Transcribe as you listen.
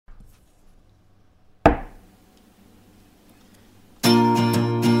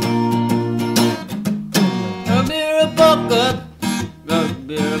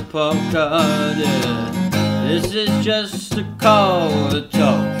report card. Yeah. This is just a call to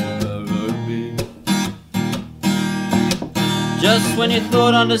talk about rugby. Just when you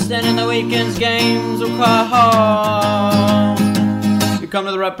thought understanding the weekend's games were quite hard, you come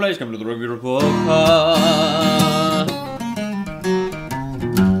to the right place, come to the Rugby Report card.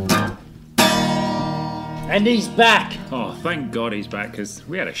 And he's back. Oh, thank God he's back, because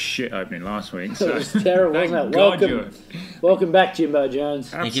we had a shit opening last week. So It was terrible, wasn't it? Welcome back, Jimbo Jones.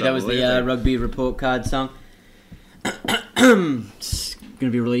 Thank you, that was the Rugby Report card song. It's going to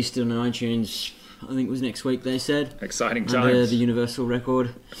be released on iTunes, I think it was next week, they said. Exciting Under times. the Universal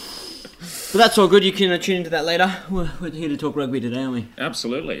record. But that's all good, you can tune into that later. We're here to talk rugby today, aren't we?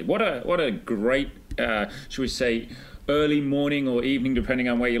 Absolutely. What a great, should we say, early morning or evening, depending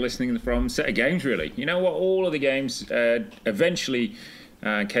on where you're listening from, set of games, really. You know what? All of the games eventually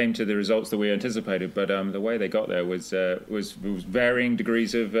came to the results that we anticipated, but the way they got there was varying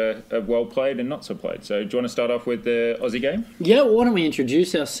degrees of well played and not so played. So, do you want to start off with the Aussie game? Yeah, well, why don't we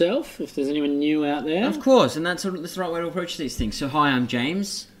introduce ourselves, if there's anyone new out there? Of course, and that's the right way to approach these things. So, hi, I'm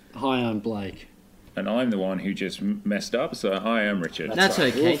James. Hi, I'm Blake. And I'm the one who just messed up, so hi, I'm Richard. That's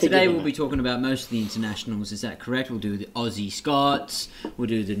right. okay. We'll Today forgive we'll him. be talking about most of the internationals. Is that correct? We'll do the Aussie Scots. We'll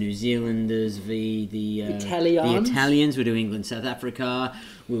do the New Zealanders v the Italians. We'll do England, South Africa.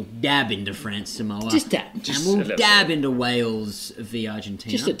 We'll dab into France, Samoa. Just dab. And we'll dab into Wales v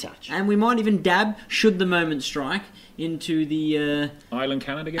Argentina. Just a touch. And we might even dab, should the moment strike, into the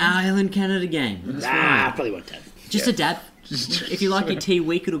Ireland-Canada game? Ireland-Canada game. That's right. Probably won't dab. Just a dab. If you like your tea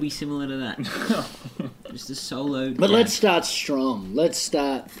weak, it'll be similar to that. Just a solo. But dab. let's start strong. Let's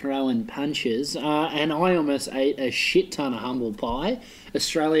start throwing punches. And I almost ate a shit ton of humble pie.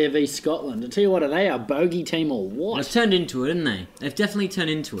 Australia v Scotland. I tell you what, are they a bogey team or what? They've turned into it, haven't they? They've definitely turned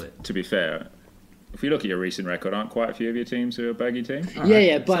into it. To be fair, if you look at your recent record, aren't quite a few of your teams who are baggy teams?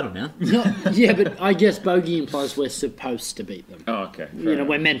 Yeah, but settle down. but I guess bogey implies we're supposed to beat them. Oh, okay.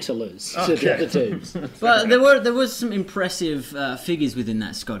 We're meant to lose to the other teams. But there was some impressive figures within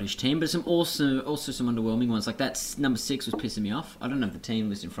that Scottish team, but some also some underwhelming ones. Like that number 6 was pissing me off. I don't have the team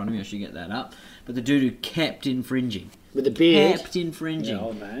list in front of me. I should get that up. But the dude who kept infringing. With the beard. Kept infringing. Yeah,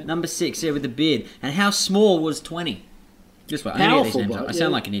 old man. Number 6, yeah, with the beard. And how small was 20? Just wait. I Powerful get these names bloke, up. I yeah.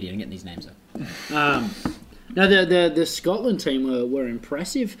 sound like an idiot. I'm getting these names up. No, the Scotland team were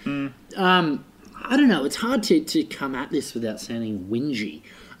impressive. I don't know. It's hard to come at this without sounding whingy.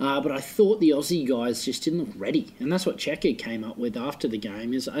 But I thought the Aussie guys just didn't look ready. And that's what Checker came up with after the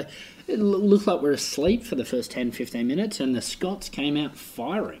game. It looked like we're asleep for the first 10, 15 minutes, and the Scots came out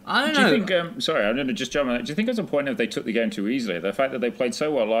firing. I don't Do you know. think, sorry, I'm going to just jump on that. Do you think it was a point of they took the game too easily? The fact that they played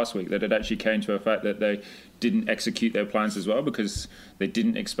so well last week that it actually came to a fact that they didn't execute their plans as well because they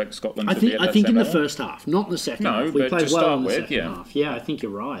didn't expect Scotland to be at that I think in the level? first half, not in the second No, half. We but played to well start in the with, second yeah. half. Yeah, I think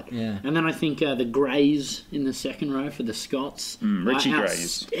you're right. Yeah. And then I think the Greys in the second row for the Scots. Richie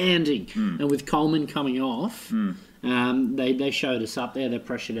Greys. Outstanding. And with Coleman coming off, they showed us up there. They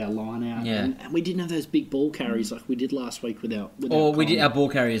pressured our line out. Yeah. And we didn't have those big ball carries like we did last week without Or we did. Coleman. Our ball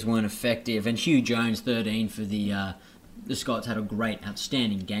carriers weren't effective, and Hugh Jones, 13 for the Scots, had a great,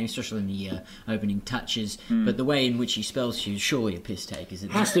 outstanding game, especially in the opening touches. But the way in which he spells Hugh, surely a piss take, is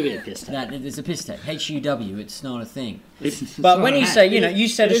it? Has to be a piss take. That it's a piss take. H-U-W. It's not a thing. It's But not when a you hat. say, you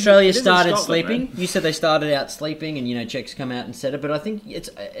said it is- Australia it is in started Scotland, sleeping. man. You said they started out sleeping, and Czechs come out and said it. But I think it's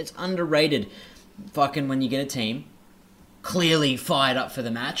underrated. Fucking when you get a team clearly fired up for the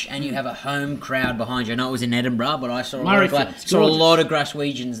match, and you have a home crowd behind you. I know it was in Edinburgh, but I saw Murrayfield, saw a gorgeous. lot of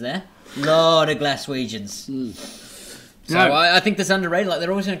Glaswegians there. Lot of Glaswegians. So No. I think that's underrated. Like, they're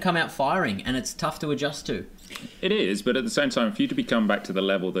always going to come out firing, and it's tough to adjust to. It is, but at the same time, for you to become back to the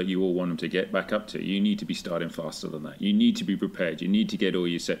level that you all want them to get back up to, you need to be starting faster than that. You need to be prepared. You need to get all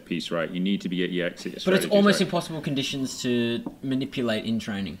your set piece right. You need to get your exit But it's strategies almost right. impossible conditions to manipulate in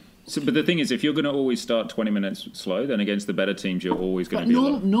training. So, but the thing is, if you're going to always start 20 minutes slow, then against the better teams, you're always going But to be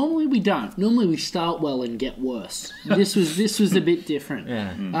a lot. normally we don't. Normally we start well and get worse. This was a bit different.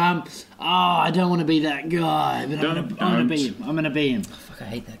 Yeah. I don't want to be that guy, but I'm gonna be him. I'm gonna be him. Fuck, I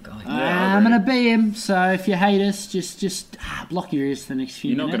hate that guy. I'm gonna be him. So if you hate us, just block your ears for the next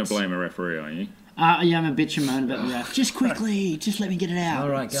few You're not going minutes. to blame a referee, are you? Yeah, I'm a bitch and moan about the ref. Just quickly, just let me get it out. All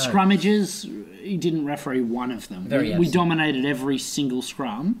right, go. Scrummages, he didn't referee one of them. Very we absent. dominated every single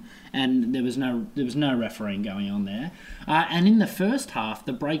scrum, and there was no refereeing going on there. And in the first half,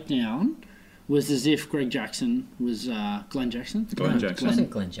 the breakdown was as if Greg Jackson was Glenn Jackson. Glenn Jackson. Wasn't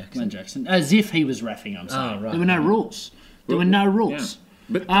Glenn Jackson. Glenn Jackson. As if he was reffing. I'm saying. Oh, right. There were no rules. There were no rules.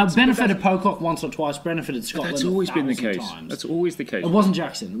 But that's- Benefited Pocock once or twice. Benefited Scotland. That's always been the 1,000 case. times. That's always the case. It wasn't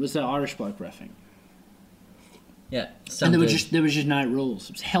Jackson. It was the Irish bloke reffing. Yeah, And there was just no rules.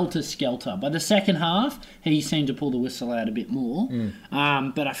 It was helter skelter. By the second half, he seemed to pull the whistle out a bit more.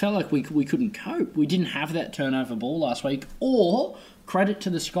 But I felt like we couldn't cope. We didn't have that turnover ball last week. Or credit to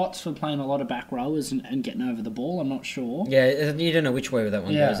the Scots for playing a lot of back rowers and getting over the ball. I'm not sure. Yeah, you don't know which way that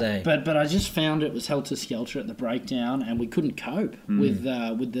one goes, eh? But I just found it was helter skelter at the breakdown, and we couldn't cope with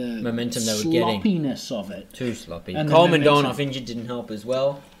the momentum they were getting. Sloppiness of it. Too sloppy. And the Coleman momentum. going off injured didn't help as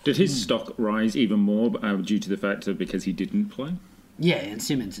well. Did his stock rise even more due to the fact of because he didn't play? Yeah, and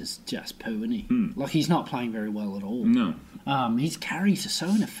Simmons is just poo, isn't he? Like, he's not playing very well at all. No. His carries are so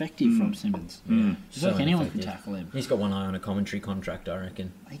ineffective from Simmons. It's like anyone can tackle him. He's got one eye on a commentary contract, I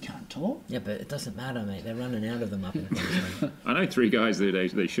reckon. He can't talk. Yeah, but it doesn't matter, mate. They're running out of them up in Queensland. I know 3 guys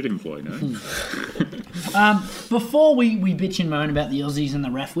that they should employ, no? Before we bitch and moan about the Aussies and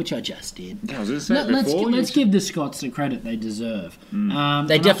the ref, which I just did, I was going to say let's give the Scots the credit they deserve.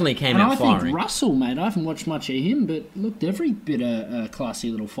 They definitely came out I firing. think Russell, mate, I haven't watched much of him, but looked every bit a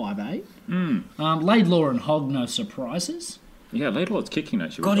classy little 5'8". Laidlaw and Hogg, no surprises. Yeah, Laidlaw's kicking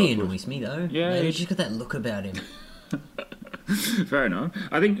actually. God, he annoys me, though. Yeah, He's just got that look about him. Fair enough.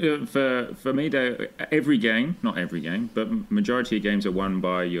 I think for me, though, every game, not every game, but majority of games are won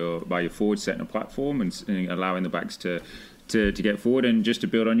by your forward setting a platform and allowing the backs to get forward. And just to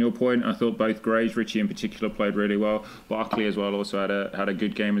build on your point, I thought both Grays, Richie in particular, played really well. Barkley as well also had a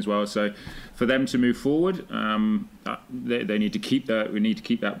good game as well. So for them to move forward, they need to keep that. We need to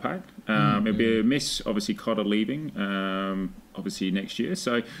keep that pack. It'll be a miss, obviously, Cotter leaving. Obviously next year,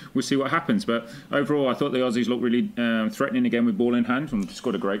 so we'll see what happens. But overall, I thought the Aussies looked really threatening again with ball in hand and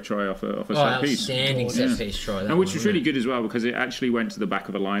scored a great try off a set piece. Outstanding set piece try. And which was really good as well because it actually went to the back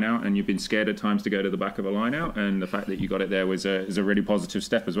of a line out, and you've been scared at times to go to the back of a line out, and the fact that you got it there is a really positive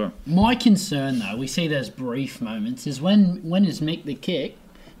step as well. My concern, though, we see those brief moments, is when is Mick the kick?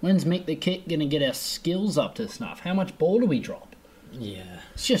 When's Mick the kick going to get our skills up to snuff? How much ball do we drop? Yeah.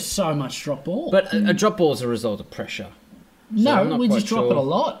 It's just so much drop ball. But a drop ball is a result of pressure. I'm no, not we quite just drop sure. it a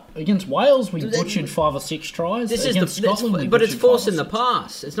lot. Against Wales, we butchered 5 or 6 tries. Against Scotland, we but it's butchered 5 or forcing the 6.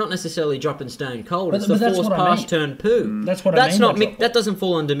 pass. It's not necessarily dropping stone cold. But- It's but the that's forced what I pass mean. turn poo. That's what I That's mean not by Mick. drop That doesn't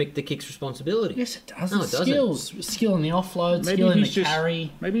fall under Mick the Kick's responsibility. Yes, it does. No, It's it doesn't. skills. Skill in the offload, skill in the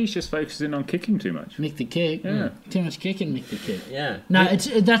carry. Maybe he's just focusing on kicking too much. Mick the kick. Yeah. Too much kicking, Mick the kick. Yeah. No,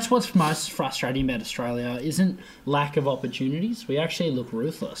 that's what's most frustrating about Australia isn't lack of opportunities. We actually look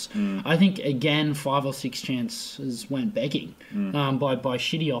ruthless. I think, again, 5 or 6 chances went begging by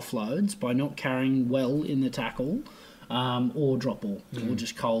shitty offloads, by not carrying well in the tackle, or drop ball, or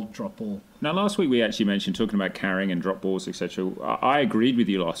just cold drop ball. Now, last week we actually mentioned talking about carrying and drop balls, etc. I agreed with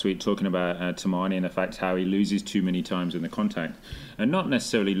you last week talking about Tamani and the fact how he loses too many times in the contact, and not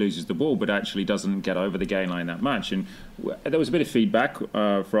necessarily loses the ball, but actually doesn't get over the gain line that much. And there was a bit of feedback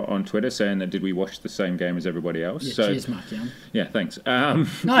on Twitter saying that did we watch the same game as everybody else? Yeah, cheers, Mark Young. Yeah, thanks.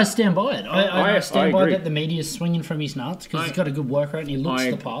 No, I stand by it. I stand by agree. that the media's swinging from his nuts because he's got a good work rate and he looks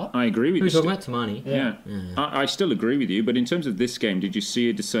the part. I agree with Who are you. you talking about, Tamani? Yeah. I still agree with you, but in terms of this game, did you see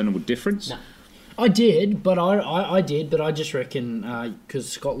a discernible difference? No. I did, but I just reckon because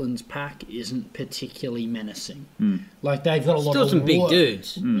Scotland's pack isn't particularly menacing. Like they've got a lot Still of some big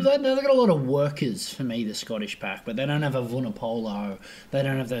dudes. They've got a lot of workers for me, the Scottish pack, but they don't have a Vunapolo. They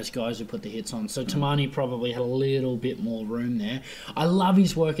don't have those guys who put the hits on. So Tamani probably had a little bit more room there. I love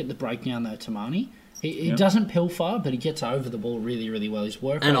his work at the breakdown though, Tamani. He doesn't pilfer, but he gets over the ball really, really well. His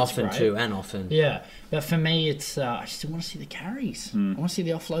work And rate's often great. too, and often. Yeah, but for me, it's I still want to see the carries. I want to see the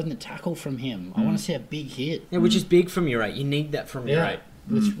offload and the tackle from him. I want to see a big hit. Yeah, which is big from your 8. You need that from your 8.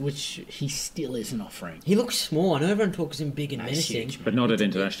 Which he still isn't offering. He looks small. I know everyone talks him big and No, he's menacing. huge. But not at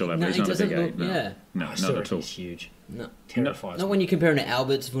international level. No, He's he not a doesn't big look. eight. No. Yeah. No, I not still at reckon all. he's huge. No. Terrifies Not me. when you compare him to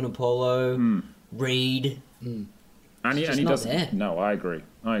Alberts, Vunapolo, Reed. And just he not doesn't. there. No, I agree.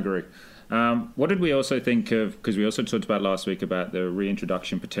 What did we also think of? Because we also talked about last week about the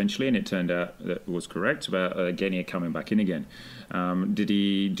reintroduction potentially, and it turned out that it was correct about Genia coming back in again. Did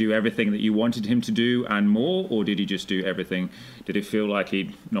he do everything that you wanted him to do and more, or did he just do everything? Did it feel like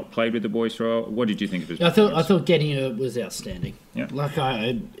he'd not played with the boys for a while? What did you think of his I performance? thought Genia was outstanding. Yeah. Like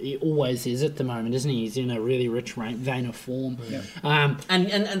he always is at the moment, isn't he? He's in a really rich vein of form. Yeah.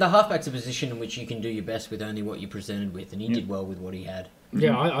 And the halfback's a position in which you can do your best with only what you presented with, and he did well with what he had.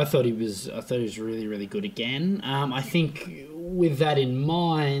 Yeah, I thought he was. I thought he was really, really good again. I think with that in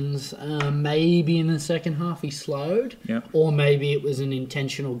mind, maybe in the second half he slowed, or maybe it was an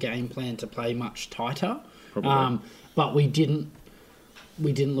intentional game plan to play much tighter. But we didn't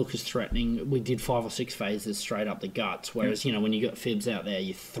look as threatening. We did 5 or 6 phases straight up the guts. Whereas when you got Fibs out there,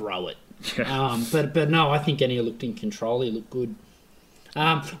 you throw it. Yeah. But no, I think Genia looked in control. He looked good.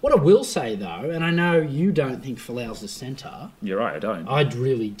 What I will say, though, and I know you don't think Folau's the centre. You're right, I don't. I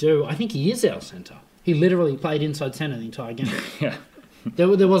really do. I think he is our centre. He literally played inside centre the entire game. Yeah.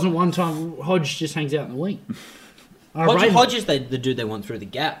 There wasn't one time Hodge just hangs out in the wing. Hodge is the dude they want through the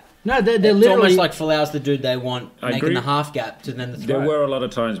gap. No, they're It's literally... almost like Folau's the dude they want I making agree. the half gap to then the throw. There were a lot of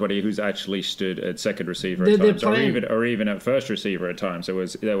times where who's actually stood at second receiver They're at times, playing- or even at first receiver at times. There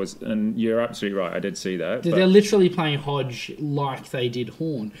was, and you're absolutely right. I did see that. They're literally playing Hodge like they did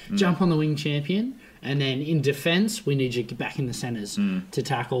Horn. Jump on the wing champion, and then in defence, we need you to get back in the centres to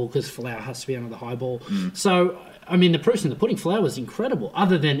tackle because Folau has to be under the high ball. So, I mean, the proof's in the pudding. Folau was incredible,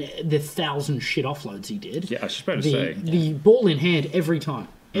 other than the 1,000 shit offloads he did. Yeah, I was just about to say. The ball in hand every time.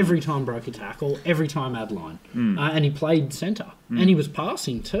 Every time broke a tackle, every time had line. And he played centre. And he was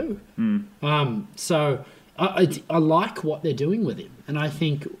passing too. So I like what they're doing with him. And I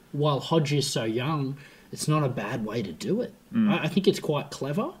think while Hodge is so young, it's not a bad way to do it. I think it's quite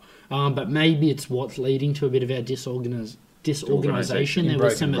clever. But maybe it's what's leading to a bit of our disorganisation. There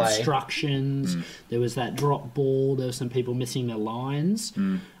was some broken play. obstructions. There was that drop ball. There were some people missing their lines.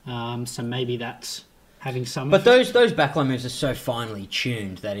 So maybe that's having some... But those backline moves are so finely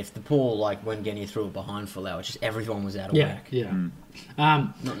tuned that if the ball, like when Genia threw it behind Folau, it's just everyone was out of whack. Yeah.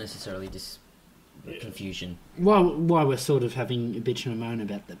 Not necessarily just confusion. While we're sort of having a bitch and a moan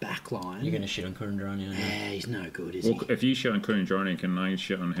about the back line... You're going to shit on Kurandrani, aren't you? Yeah, he's no good, is Well, he? if you shit on Kurandrani, can I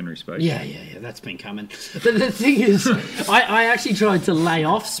shit on Henry Space? Yeah, that's been coming. But the thing is, I actually tried to lay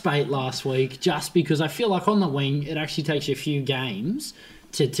off Spate last week just because I feel like on the wing, it actually takes you a few games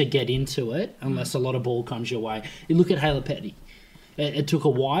to get into it, unless a lot of ball comes your way. You look at Haley Petty. It took a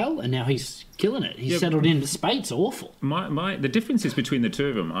while, and now he's killing it. He's settled in. Spate's awful. The differences between the two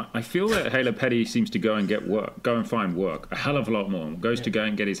of them, I feel that Haley Petty seems to go and find work a hell of a lot more. Goes to go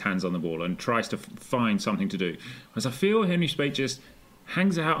and get his hands on the ball and tries to find something to do. Whereas I feel Henry Spate just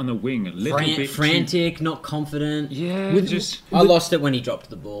hangs out on the wing a little bit frantic, not confident. Yeah, I lost it when he dropped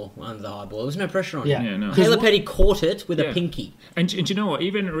the ball under the high ball. There was no pressure on him. Yeah, no. Taylor Petty caught it with a pinky. And do you know what?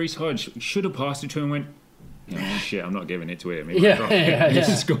 Even Reece Hodge should have passed it to him and went, oh, shit, I'm not giving it to him. He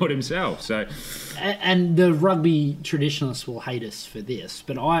scored himself. So, and the rugby traditionalists will hate us for this,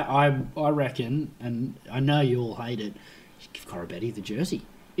 but I reckon, and I know you all hate it, give Corabetti the jersey.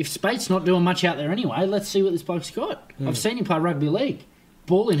 If Spate's not doing much out there anyway, let's see what this bloke's got. I've seen him play rugby league.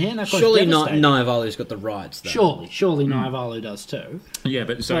 Ball in hand, that guy's Surely devastating. Naivalu's got the rights, though. Surely Naivalu does too. yeah,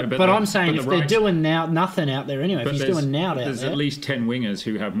 but I'm saying if they're doing now nothing out there anyway, if he's doing now out there's there... at least 10 wingers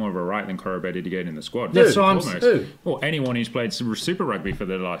who have more of a right than Corabetti to get in the squad. That's what I'm Almost. saying. Well, anyone who's played Super Rugby for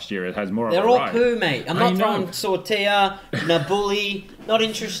the last year has more They're of a all right. poo, mate. I'm I not know. throwing Sortia, Nabuli, not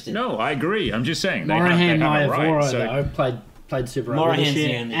interested. No, I agree. I'm just saying. Morahan they have a Naivoro, right. So, though, played Super Rugby Morahan's this the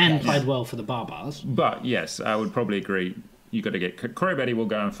year only and case. played well for the Barbars. but yes, I would probably agree. You got to get Corabetti will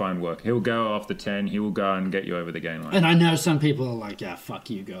go and find work. He'll go off the 10. He will go and get you over the game line. And I know some people are like, yeah, fuck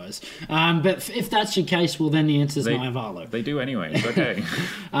you guys. But if that's your case, well, then the answer's Naivalu. They do anyway. It's okay.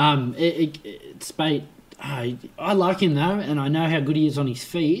 Spate, I like him, though, and I know how good he is on his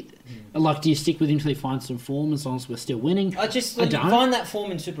feet. Like, do you stick with him until he finds some form as long as we're still winning? I just I don't. find that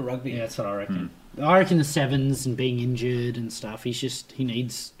form in Super Rugby. Yeah, that's what I reckon. I reckon the sevens and being injured and stuff, he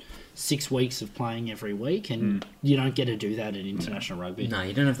needs 6 weeks of playing every week, and you don't get to do that in international rugby. No,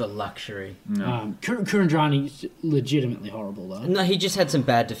 you don't have the luxury. Kurandrani's legitimately horrible, though. No, he just had some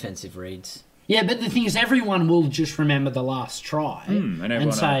bad defensive reads. Yeah, but the thing is, everyone will just remember the last try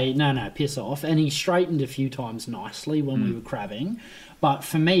and say, no, piss off. And he straightened a few times nicely when we were crabbing. But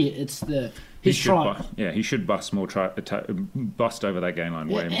for me, it's his try. He should bust more bust over that game line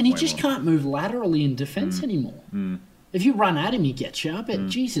way more. And he just can't move laterally in defence anymore. If you run at him, he gets you. But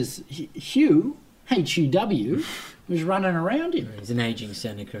Jesus, Hugh, H-U-W, was running around him. He's an ageing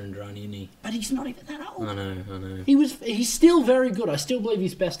Seneca and Rani, isn't he? But he's not even that old. I know. He's still very good. I still believe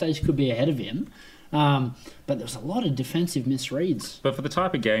his best days could be ahead of him. But there's a lot of defensive misreads. But for the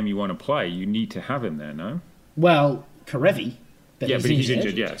type of game you want to play, you need to have him there, no? Well, Karevi. But he's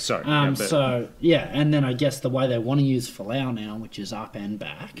injured. Yeah, sorry. And then I guess the way they want to use Folau now, which is up and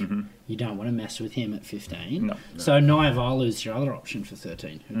back, you don't want to mess with him at 15. No. So Naivalu's your other option for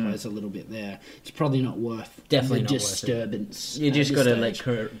 13, who plays a little bit there. It's probably not worth Definitely the not worth it. disturbance. You just got to let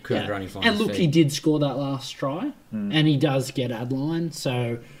Kurandrani find And his look, feet. he did score that last try, and he does get ad line,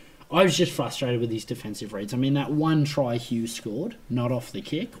 so... I was just frustrated with his defensive reads. I mean, that one try Hugh scored, not off the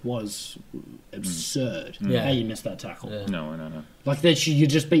kick, was absurd. Yeah. How you missed that tackle. No. Like, you're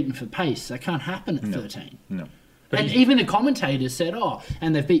just beaten for pace. That can't happen at 13. No. And even the commentators said,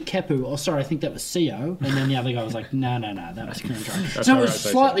 and they've beat Kepu. Oh, sorry, I think that was CO. And then the other guy was like, no, that was Kurandrani. So it was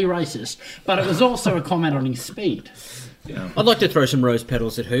slightly racist, but it was also a comment on his speed. I'd like to throw some rose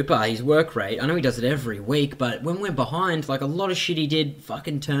petals at Hooper. His work rate, I know he does it every week, but when we're behind, like a lot of shit he did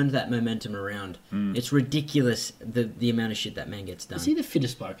fucking turned that momentum around. It's ridiculous the amount of shit that man gets done. Is he the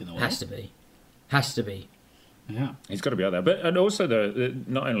fittest bloke in the world? Has to be. Has to be. Yeah. He's got to be out there. But and also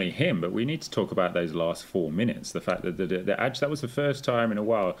not only him, but we need to talk about those last 4 minutes. The fact that that was the first time in a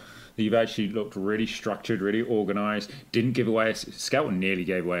while that you've actually looked really structured, really organised. Didn't give away. Skelton nearly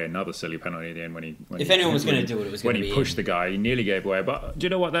gave away another silly penalty at the end when If anyone was going to do it, it was going to be when he pushed the guy. He nearly gave away. But do you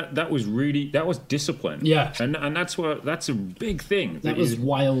know what? That was discipline. Yeah. And that's a big thing. That was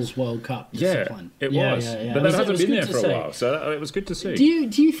Wales World Cup discipline. Yeah, it was. Yeah. But that hasn't been there for a see. while, so it was good to see. Do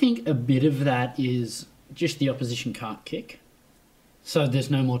you think a bit of that is just the opposition can't kick, so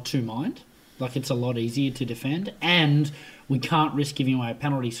there's no more two-mind? Like, it's a lot easier to defend, and we can't risk giving away a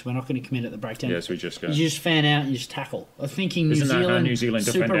penalty, so we're not going to commit at the breakdown. Yes, we just go. You just fan out and you just tackle. I'm thinking Isn't that how New Zealand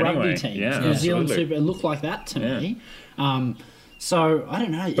Super defend Rugby anyway? teams. Yeah, New Zealand absolutely. Super, it looked like that to Yeah. me. So, I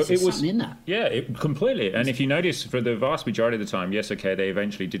don't know, is there something in that? Yeah, completely. And if you notice, for the vast majority of the time, yes, okay, they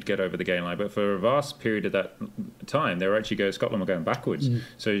eventually did get over the gain line, but for a vast period of that time, Scotland were going backwards.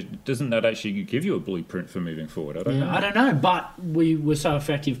 So doesn't that actually give you a blueprint for moving forward? I don't know. I don't know, but we were so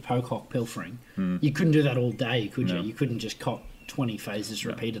effective pocock pilfering. You couldn't do that all day, could you? No. You couldn't just cop 20 phases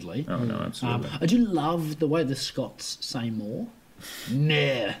repeatedly. Oh, no, absolutely. I do love the way the Scots say more. Nah.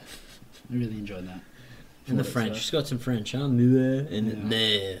 I really enjoyed that. And the French. Scots and French, huh? Meh and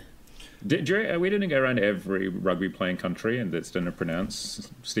meh. We didn't go around every rugby playing country and that's going to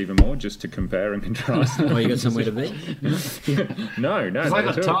pronounce Stephen Moore just to compare and contrast. Oh, you got somewhere to be? No. Because I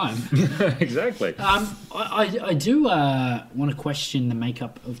not got at all. time. Exactly. I do want to question the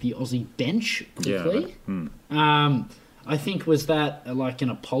makeup of the Aussie bench quickly. I think, was that like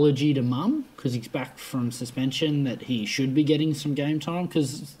an apology to Mum because he's back from suspension, that he should be getting some game time?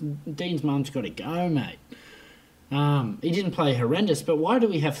 Because Dean's mum's got to go, mate. He didn't play horrendous, but why do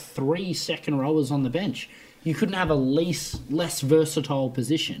we have 3 second rowers on the bench? You couldn't have a less versatile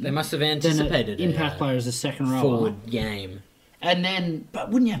position. They must have than anticipated an impact player as a second rower. forward game. And then,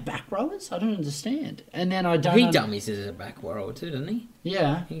 but wouldn't you have back rowers? I don't understand. And then I don't. He dummies as a back rower too, doesn't he?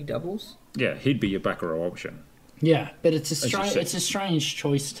 Yeah, He doubles. Yeah, he'd be your back row option. yeah, but it's you say. a strange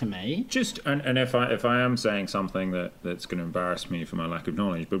choice to me. Just and if I am saying something that's going to embarrass me for my lack of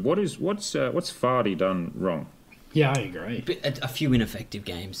knowledge, but what's Vardy done wrong? Yeah, I agree. A few ineffective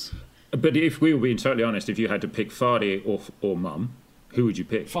games. But if we were being totally honest, if you had to pick Vardy or Mum, who would you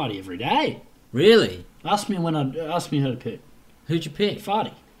pick? Fardy every day. Really? Ask me who to pick. Who'd you pick?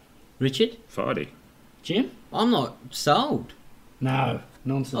 Fardy. Richard? Vardy. Jim? I'm not sold. No, I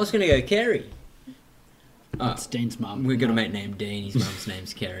nonsense. was going to go Kerry. That's Dean's mum. We're going to make name Dean. His mum's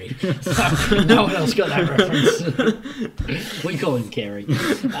name's Kerry. No one else got that reference. We call him Kerry.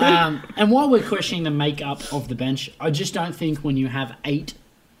 And while we're questioning the makeup of the bench, I just don't think when you have 8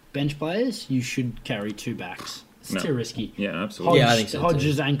 bench players, you should carry 2 backs. It's too risky. Yeah, absolutely. Yeah, I think so too.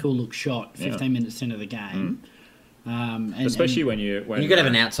 Hodge's ankle looked shot 15 minutes into the game. And Especially when You've got to have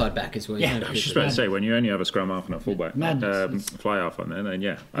an outside back as well. Yeah, You know, I was just about to say, when you only have a scrum half and a fullback, Madness. fly half on there, then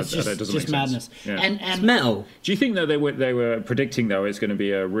it's that doesn't just make madness. sense. Yeah. And It's metal. Do you think that they were predicting though it's going to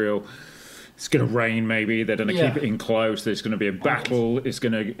be a real? It's going to rain. Maybe they're going to keep it in close. There's going to be a battle. It's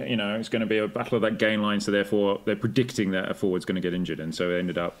going to be a battle of that gain line. So therefore, they're predicting that a forward's going to get injured, and so it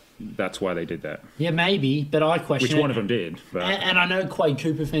ended up. That's why they did that. yeah, maybe, but I question Which it. one of them did? But And I know Quade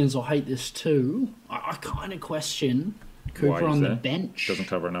Cooper fans will hate this too. I kind of question why Cooper is on the that? bench. Doesn't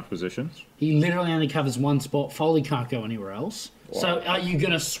cover enough positions. He literally only covers one spot. Foley can't go anywhere else. So are you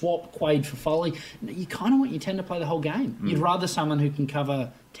going to swap Quade for Foley? No, you kind of want your 10 to play the whole game. You'd rather someone who can cover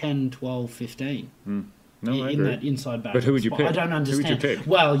 10, 12, 15 No, I in agree. that inside back. But who would you spot. pick? I don't Who would you understand. pick?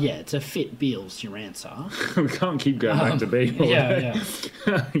 Well, yeah, it's a fit Beals, your answer. We can't keep going back to B. Yeah.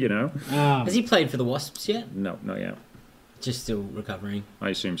 You know. Has he played for the Wasps yet? No, not yet. Just still recovering. I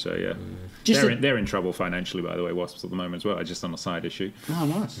assume so. Yeah. Just They're in trouble financially, by the way. Wasps at the moment as well. Just on a side issue. Oh,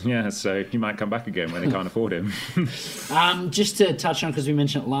 nice. Yeah, so he might come back again when they can't afford him. Just to touch on, because we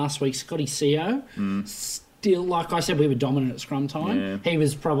mentioned it last week, Scotty CO, still, like I said, we were dominant at scrum time. Yeah. He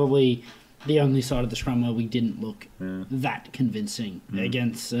was probably the only side of the scrum where we didn't look that convincing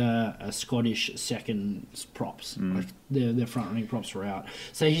against a Scottish second props. Like their front running props were out.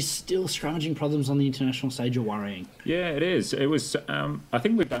 So he's still scrummaging problems on the international stage are worrying. Yeah, it is. It was. I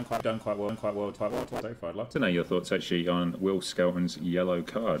think we've done quite well so far. I'd love to know your thoughts actually on Will Skelton's yellow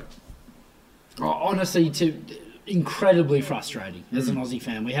card. Honestly, incredibly frustrating as an Aussie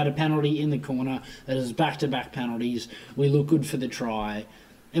fan. We had a penalty in the corner that is back-to-back penalties. We look good for the try.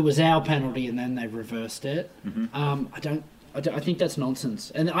 It was our penalty, and then they reversed it. I I think that's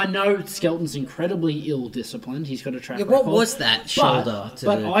nonsense. And I know Skelton's incredibly ill-disciplined. He's got a track Yeah, record. what was that shoulder?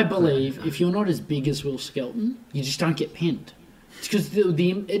 But I believe if you're not as big as Will Skelton, you just don't get pinned. It's because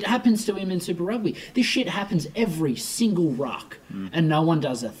it happens to him in Super Rugby. This shit happens every single ruck, and no one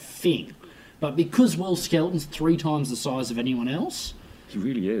does a thing. But because Will Skelton's 3 times the size of anyone else, He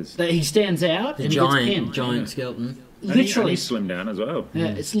really is. he stands out and he gets pinned. Giant Skelton. Literally, he's slimmed down as well. yeah,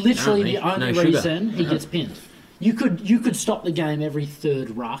 it's literally the No only sugar. reason he gets pinned. You could stop the game every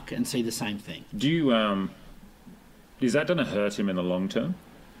third ruck and see the same thing. Do you is that going to hurt him in the long term?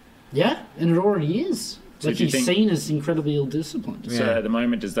 Yeah, and it already is. So Like do you he's think- seen as incredibly ill-disciplined. So Yeah. at the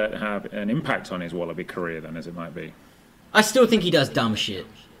moment, does that have an impact on his Wallaby career then, as it might be? I still think he does dumb shit.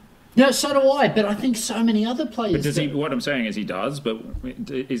 No, so do I. But I think so many other players. Does he? that- What I'm saying is he does, but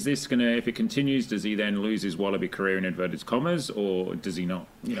is this going to? If it continues, does he then lose his Wallaby career in inverted commas, or does he not?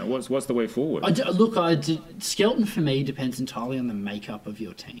 You know, what's the way forward? Skelton for me depends entirely on the makeup of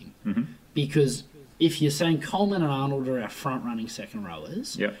your team. Because if you're saying Coleman and Arnold are our front-running second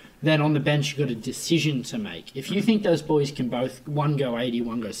rowers, Yep. then on the bench you've got a decision to make. If you think those boys can both, one go 80,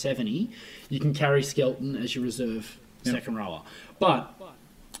 one go 70, you can carry Skelton as your reserve second rower. But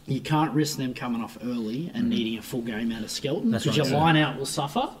you can't risk them coming off early and needing a full game out of Skelton That's because right, your sir. line out will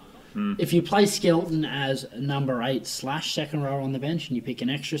suffer. If you play Skelton as number 8 / second rower on the bench and you pick an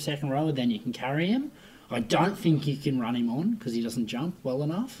extra second rower, then you can carry him. I don't think you can run him on because he doesn't jump well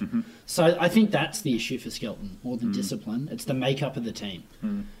enough. So I think that's the issue for Skelton, more than discipline. It's the makeup of the team.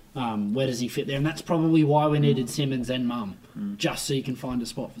 Where does he fit there? And that's probably why we needed Simmons and Mum, just so you can find a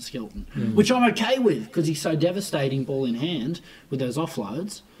spot for Skelton. Which I'm okay with because he's so devastating ball in hand with those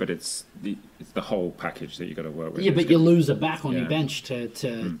offloads. But it's the whole package that you got to work with. Yeah, but you lose a back on your Yeah. bench to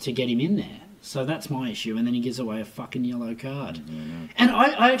get him in there. So that's my issue. And then he gives away a fucking yellow card. And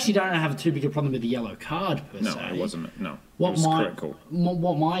I actually don't have too big a problem with the yellow card per No, se. it wasn't. No, it What was my correct call.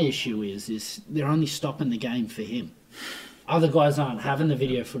 what my issue is they're only stopping the game for him. Other guys aren't having the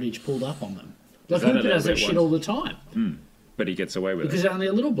video footage pulled up on them. Like that a Hooper little does that bit shit once? all the time But he gets away with because it. they're only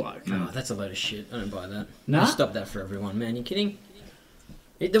a little bloke. Oh, that's a load of shit. I don't buy that. Nah? Stop that for everyone, man. You kidding?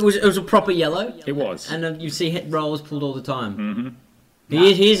 It was a proper yellow. It was. And you see hit rolls pulled all the time.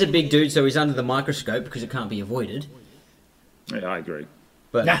 He's a big dude, so he's under the microscope because it can't be avoided. Yeah, I agree.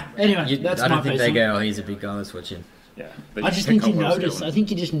 But Nah, anyway, that's I don't my think piece they on go, oh, he's a big guy, let's watch him. Yeah, I just think you notice. I think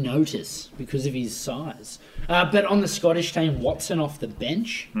you just notice because of his size. But on the Scottish team, Watson off the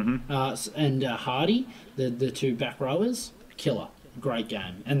bench and Hardy, the 2 back rowers, killer. Great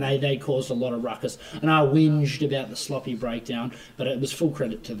game. And they caused a lot of ruckus. And I whinged about the sloppy breakdown, but it was full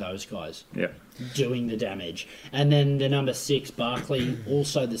credit to those guys Yeah, doing the damage. And then the number 6, Barkley,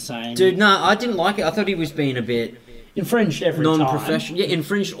 also the same. Dude, no, I didn't like it. I thought he was being a bit Infringed every time. non-professional. Yeah,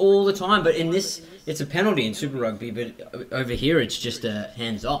 infringed all the time. But in this, it's a penalty in Super Rugby. But over here, it's just a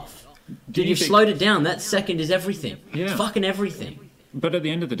hands off. Dude, you you've think- slowed it down. That second is everything. Yeah. It's fucking everything. but at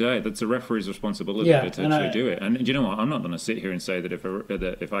the end of the day, that's the referee's responsibility Yeah, to and actually I- do it. And do you know what? I'm not going to sit here and say that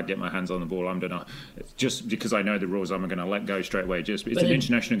if I get my hands on the ball, I'm going to just because I know the rules, I'm going to let go straight away. Just it's But an it-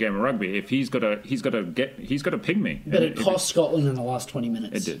 international game of rugby. If he's got to ping me. But And it cost Scotland in the last 20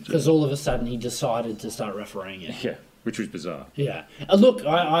 minutes. It did, Because all of a sudden he decided to start refereeing it. Yeah, which was bizarre. Yeah. Look,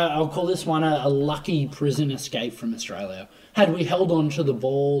 I'll call this one a lucky prison escape from Australia. Had we held on to the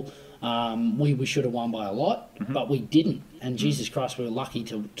ball, we should have won by a lot, but we didn't. And Jesus Christ, we were lucky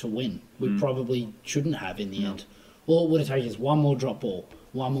to win. We probably shouldn't have in the end. All it would have taken is one more drop ball,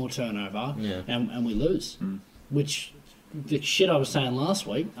 one more turnover, Yeah. and we lose. Which, the shit I was saying last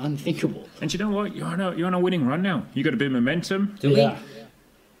week, unthinkable. And you know what? You're on a winning run now. You got a bit of momentum. Do Yeah.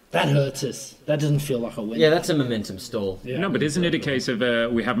 That hurts us. That doesn't feel like a win. we? Yeah, that's a momentum stall. Yeah. No, but isn't it a case of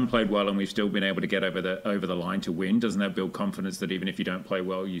we haven't played well and we've still been able to get over the line to win? Doesn't that build confidence that even if you don't play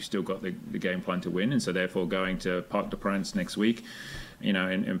well, you've still got the game plan to win? And so therefore going to Parc des Princes next week,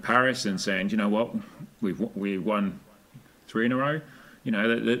 in Paris and saying, you know what, we won 3 in a row.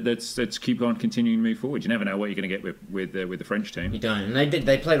 Let's keep on continuing to move forward. You never know what you're going to get with the French team. You don't. And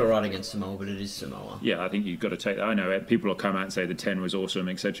they played all right against Samoa, but it is Samoa. Yeah, I think you've got to take that. I know people will come out and say the 10 was awesome,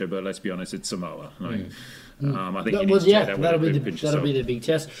 etc. But let's be honest, it's Samoa. I think you need to take that with that'll a be pinch of that'll be salt. the big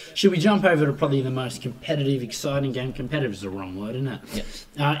test. Should we jump over to probably the most competitive, exciting game? Competitive is the wrong word, isn't it?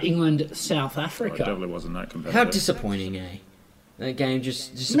 England, South Oh, it Africa. definitely wasn't that competitive. How disappointing, eh? That game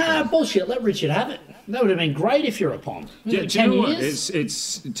just Nah, bullshit. Let Richard have it. That would have been great if you're a Pom. Do you 10 know what? years?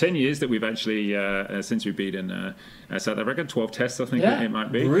 It's 10 years that we've actually since we've beaten South Africa. 12 tests, I think Yeah. it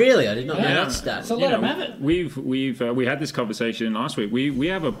might be. Really, I did not know Yeah. that stat. So let him have it. We had this conversation last week. We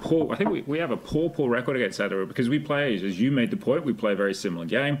have a poor. I think we have a poor record against South Africa because we play, as you made the point, we play a very similar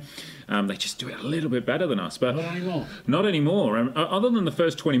game. They just do it a little bit better than us, but Not anymore. not anymore. Other than the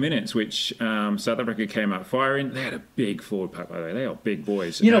first 20 minutes, which South Africa came out firing, they had a big forward pack. By the way, they are big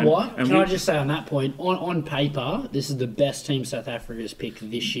boys. You know And- what? and Can we- I just say on that point, on paper, this is the best team South Africa's picked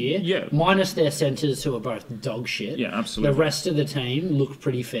this year. Yeah. Minus their centres who are both dog shit. Yeah, absolutely. The rest of the team looked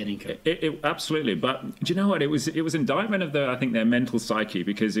pretty fair income. Absolutely, but do you know what? It was indictment of I think their mental psyche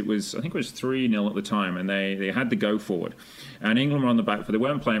because I think it was 3-0 at the time, and they had to go forward, and England were on the back foot. They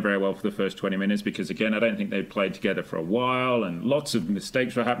weren't playing very well for the first 20 minutes because again, I don't think they'd played together for a while, and lots of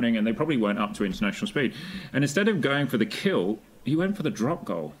mistakes were happening, and they probably weren't up to international speed. And instead of going for the kill, he went for the drop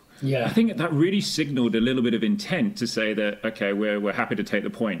goal. Yeah. I think that really signalled a little bit of intent to say that, okay, we're happy to take the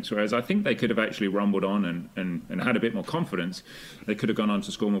points. Whereas I think they could have actually rumbled on and had a bit more confidence. They could have gone on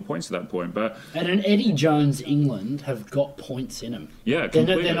to score more points at that point. But And an Eddie Jones England have got points in them. yeah, They're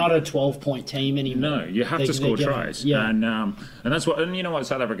completely. not a 12-point team anymore. No, you have They- to score they're getting- tries. Yeah. And that's what, and you know what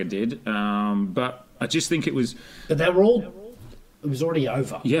South Africa did. But I just think it was, But they were all... It was already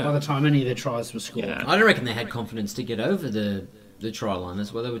over Yeah. by the time any of their tries were scored. Yeah. I don't reckon they had confidence to get over the try line.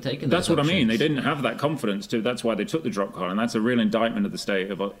 That's why they were taking. that's those what I mean. They options. didn't have that confidence to. That's why they took the drop card, and that's a real indictment of the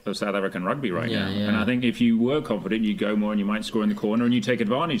state of South African rugby right Yeah, now. yeah. And I think if you were confident, you go more and you might score in the corner, and you take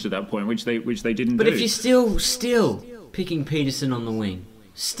advantage at that point, which they didn't But do. if you're still picking Peterson on the wing,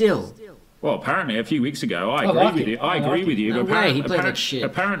 still. Well, apparently a few weeks ago, I I agree like with it. you. I I agree like with you. No but way, he played like shit.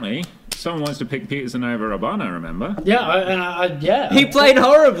 Apparently, someone wants to pick Peterson over Urbano. Remember? Yeah, yeah. He played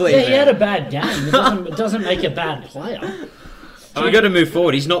horribly. Yeah, he had man. a bad game. It doesn't make a bad player. So we got to move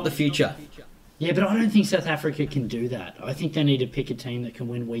forward. He's not the future. Yeah, but I don't think South Africa can do that. I think they need to pick a team that can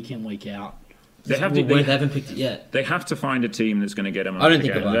win week in, week out. They have Well, to. they haven't picked it yet. They have to find a team that's going to get them. I don't over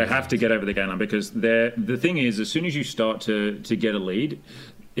think the game. Urbano They have to get over the game line because the thing is, as soon as you start to get a lead,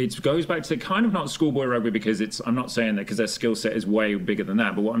 it goes back to kind of not schoolboy rugby because I'm not saying that because their skill set is way bigger than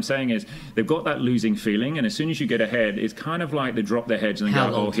that, but what I'm saying is they've got that losing feeling, and as soon as you get ahead, it's kind of like they drop their heads and then How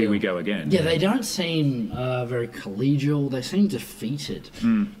go, long oh, here till? we go again. Yeah, they don't seem very collegial. They seem defeated.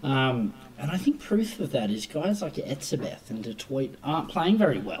 And I think proof of that is guys like Etzebeth and De Toit aren't playing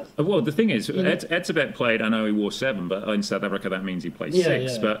very well. Well, the thing is, Etzebeth played, I know he wore 7, but in South Africa that means he played Yeah,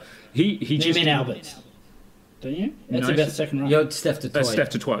 6. yeah. But he You just... mean Albert? Don't you? No, Etzebeth second row. You're Steph to That's Toy. Steph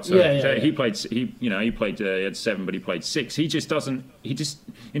to Twat. So Yeah. he played. He played. He had 7, but he played 6. He just doesn't. He just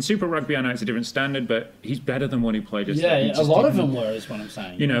in Super Rugby. I know it's a different standard, but he's better than what he played. He Yeah, a just lot of didn't- them were, is what I'm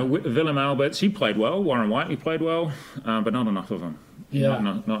saying. You know, Willem Alberts. He played well. Warren Whiteley played well, but not enough of them. Yeah.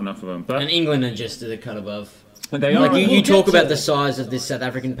 Not enough of them. But And England are just a cut above. they Like are. you we'll talk get to about the that. size of this South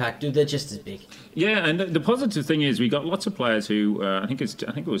African pack, dude. They're just as big. Yeah, and the positive thing is we got lots of players who I think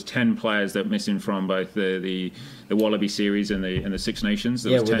it was 10 players that missing from both the Wallaby series and the Six Nations.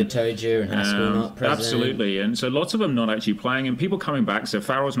 There Yeah, was with 10. the Toju and Haskell not present. Absolutely, and so lots of them not actually playing, and people coming back. So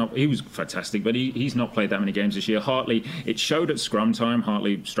Farrell's not; he was fantastic, but he's not played that many games this year. Hartley, it showed at scrum time.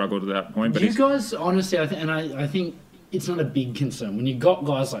 Hartley struggled at that point, but you he's, guys, honestly, I think it's not a big concern when you've got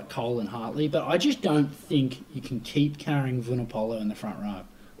guys like Cole and Hartley, but I just don't think you can keep carrying Vunapolo in the front row.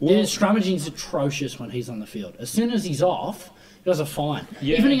 Well- The scrummaging's atrocious when he's on the field. As soon as he's off, you guys are fine.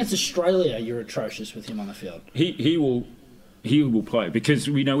 Yeah. Even against Australia, you're atrocious with him on the field. he will play because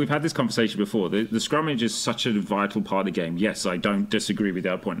we know we've had this conversation before. The scrummage is such a vital part of the game. Yes, I don't disagree with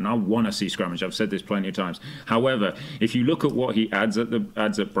that point, and I want to see scrummage. I've said this plenty of times. However, if you look at what he adds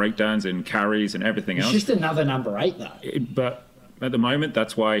at breakdowns and carries and everything It's else, just another number 8, though. but at the moment,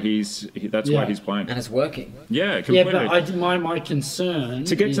 that's why he's playing. And it's working. Yeah, Yeah, completely. but my concern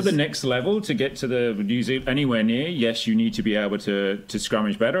To get to is- the next level, to get to the New Zealand anywhere near, yes, you need to be able to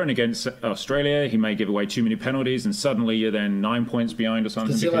scrummage better. And against Australia, he may give away too many penalties, and suddenly you're then 9 points behind or something.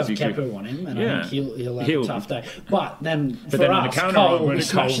 Because he'll have he's Kepu on him, and Yeah. I think he'll have He'll- a tough day. But then But for then on us, the counter, Cole when will it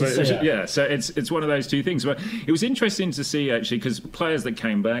comes, smash the yeah. So it's one of those two things. But it was interesting to see actually because players that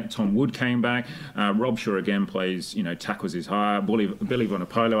came back, Tom Wood came back, Rob Shaw again plays, tackles his high. Billy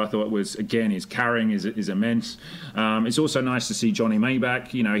Vunapolo, I thought was again his carrying is immense. It's also nice to see Johnny May back.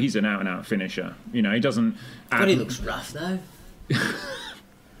 He's an out and out finisher. He doesn't. But he looks rough though.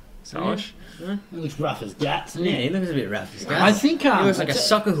 It's harsh. He looks rough as gats, doesn't Yeah, he? he looks a bit rough. This guy. I think he looks like a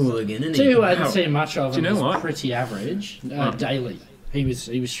soccer hooligan, isn't Two he? who I hadn't Wow. seen much of Do him you know was what? pretty average. Daly. He was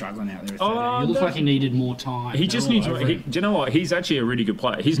struggling out there. Oh, He looked no. like he needed more time. He They just were needs. all over him. Do you know what? He's actually a really good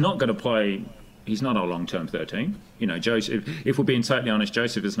player. He's not going to play he's not our long-term 13. You know, Joseph, if we're being totally honest,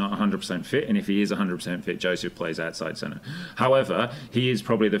 Joseph is not 100% fit, and if he is 100% fit, Joseph plays outside centre. However, he is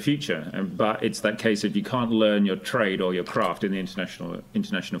probably the future, but it's that case of you can't learn your trade or your craft in the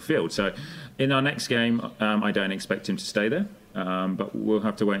international field. So in our next game, I don't expect him to stay there. But we'll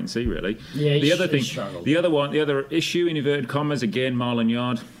have to wait and see, really. Yeah, the other issue, in inverted commas, again, Marlon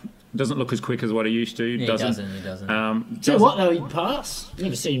Yard doesn't look as quick as what he used to. He doesn't. Tell you what, though, he'd pass.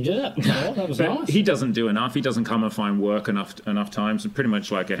 Never seen him do that before. That was nice. He doesn't do enough. He doesn't come and find work enough times. Pretty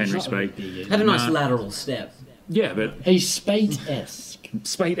much like a Henry Spate. Had a nice lateral step. Yeah, but he's Spate-esque.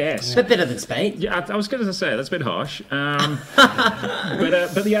 Spate-esque. But better than Spate. Yeah, I was going to say that's a bit harsh.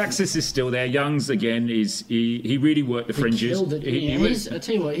 But the axis is still there. Youngs again he really worked the fringes. Killed it. I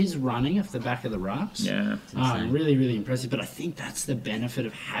tell you what, his running off the back of the rucks. Yeah, really, really impressive. But I think that's the benefit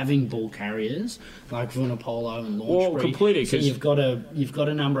of having ball carriers like Vunipola and Launchbury. Well, completely. So you've got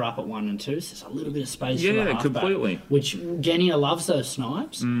a number up at 1 and 2. So there's a little bit of space. for the halfback, completely. Which Genia loves those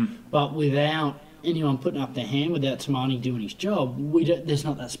snipes, but without anyone putting up their hand, without Tamani doing his job, there's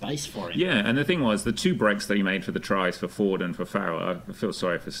not that space for him. Yeah, and the thing was, the 2 breaks that he made for the tries for Ford and for Farrell, I feel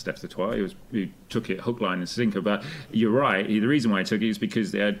sorry for Steph Dutoit. He took it hook, line and sinker, but you're right. The reason why he took it is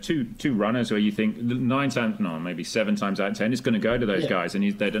because they had two runners where you think 7 times out of 10 it's going to go to those guys, and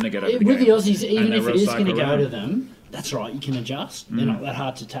they're going to get over the With game. the Aussies, even if it is going to go around. to them, that's right, you can adjust. They're not that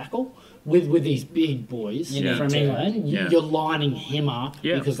hard to tackle. With these big boys from England, you're lining him up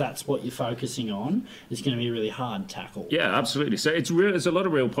because that's what you're focusing on. It's going to be a really hard tackle. Yeah, absolutely. So it's a lot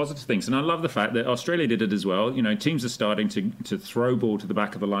of real positive things, and I love the fact that Australia did it as well. You know, teams are starting to throw ball to the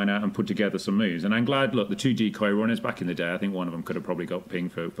back of the line out and put together some moves. And I'm glad. Look, the 2 decoy runners back in the day, I think one of them could have probably got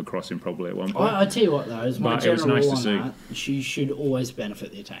pinged for crossing probably at one point. I tell you what, though, is my But it was general nice rule to see. on that. She should always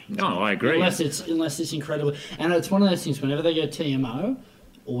benefit the attacking team. Oh, I agree. Unless it's incredible, and it's one of those things. Whenever they go TMO,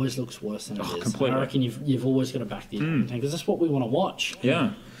 always looks worse than it is. Completely. I reckon you've always got to back the attacking team because that's what we want to watch.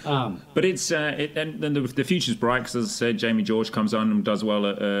 Yeah. But it's and then the future's bright because, as I said, Jamie George comes on and does well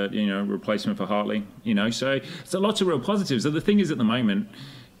at replacement for Hartley. So it's a lot of real positives. So the thing is, at the moment,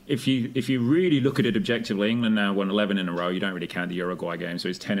 if you really look at it objectively, England now won 11 in a row. You don't really count the Uruguay game, so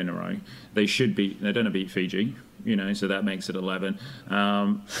it's 10 in a row. They're going to beat Fiji. So that makes it 11.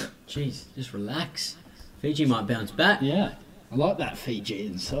 Jeez, just relax. Fiji might bounce back. Yeah. I like that Fiji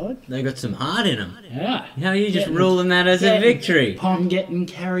inside. They got some heart in them. Yeah. How are you just ruling that as a victory? Pom getting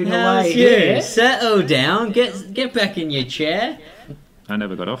carried How's away. you? Yeah. Settle down. Get back in your chair. I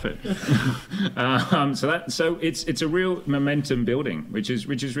never got off it. So it's a real momentum building, which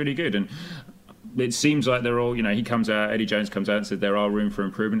is really good. And it seems like they're all, Eddie Jones comes out and said there are room for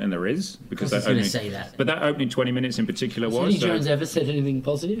improvement, and there is. Because I was going to say that. But that opening 20 minutes in particular Has Eddie Jones ever said anything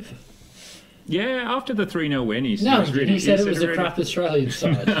positive? Yeah, after the 3-0 win, he said it was a really crap Australian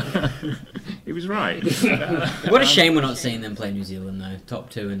side. He was right. What a shame we're not seeing them play New Zealand, though.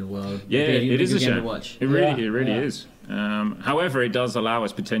 Top 2 in the world. Yeah, it is a shame. To watch. It really is. However, it does allow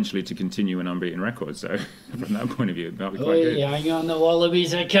us potentially to continue an unbeaten record. So, from that point of view, that'll be quite good. Hang on, the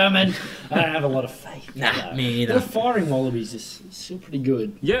Wallabies are coming. I don't have a lot of faith. Nah, me either. The firing Wallabies is still pretty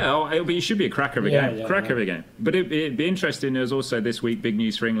good. Yeah, it should be a cracker of a game. Of a game. But it'd be interesting. There's also this week, big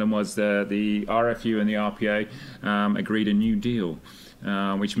news for England was the RFU and the RPA agreed a new deal.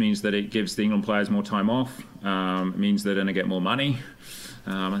 Which means that it gives the England players more time off. It means they're going to get more money.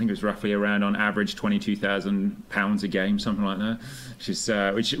 I think it was roughly around, on average, £22,000 a game, something like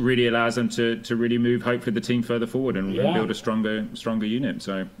that, which really allows them to really move, hopefully, the team further forward and build a stronger unit.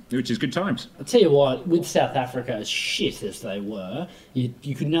 So, which is good times. I'll tell you what, with South Africa, as shit as they were,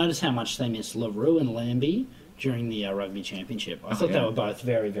 you could notice how much they missed LaRue and Lambie during the Rugby Championship. I thought they were both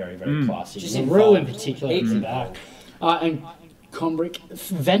very, very, very classy. LaRue in particular at the back. And Combrick,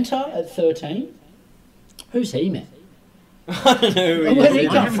 Venter at 13. Who's he, man? I don't know. Where did he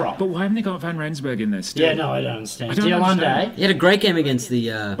come from? But why haven't they got Van Rensburg in there still? Yeah, no, I don't understand. I don't understand. He had a great game against the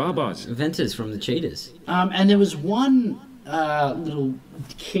Barbars. Venters from the Cheetahs. And there was one little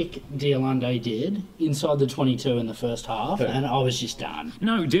kick Diolande did inside the 22 in the first half, and I was just done.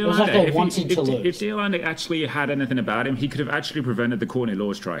 No, Diolande, it was like they wanted to lose. If Diolande actually had anything about him, he could have actually prevented the Courtney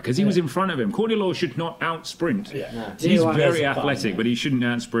Laws try, because he was in front of him. Courtney Laws should not out-sprint. Yeah. No. He's very athletic, but he shouldn't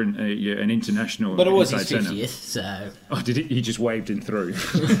out-sprint an international. But it was his inside 50th, centre. so... Oh, did he just waved him through?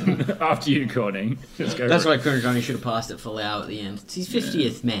 After you, Courtney. That's why Johnny should have passed it full out at the end. It's his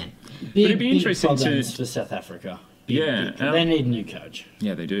 50th, man. It'd be interesting for South Africa. Yeah. They need a new coach.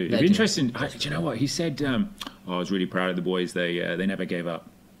 Yeah, they do. It'd be interesting. Do you know what? He said, I was really proud of the boys. They never gave up.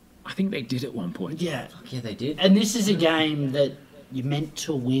 I think they did at one point. Yeah. Yeah, they did. And this is a game that you're meant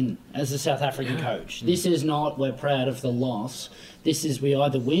to win as a South African coach. This is not, we're proud of the loss. this is we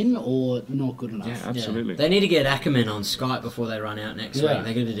either win or not good enough. Yeah, absolutely. They need to get Ackerman on Skype before they run out next Yeah. week.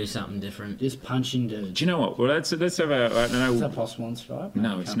 They're going to do something different. Just punching dudes. Do you know what? Well, let's have a. I don't know. Is that possible on Skype?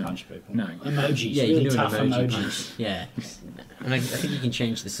 No, you it's can't not. punch people. No. Emojis. Yeah, you really can do tough an emoji emojis. punch. Yeah. And I think you can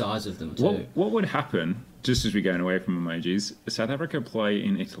change the size of them too. What would happen, just as we're going away from emojis, South Africa play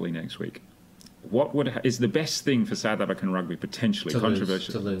in Italy next week? What is the best thing for South African rugby potentially? To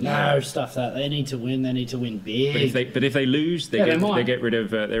Controversial. lose. No, stuff that. They need to win. They need to win big. But if they lose, they Yeah, they get might. get rid of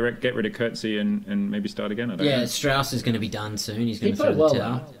Coetzee and maybe start again. I don't Yeah, know. Strauss is going to be done soon. He's He going to throw played the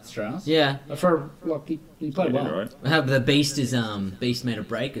well, towel. though, Strauss. Yeah. He played Yeah, well. right. How the Beast is Beast made a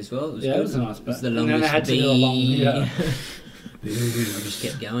break as well. It was Yeah, good. it was a nice It was bit. the And then they longest had to do a long- yeah. I just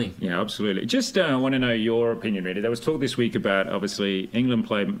kept going. Yeah, absolutely. Just want to know your opinion, really. There was talk this week about, obviously, England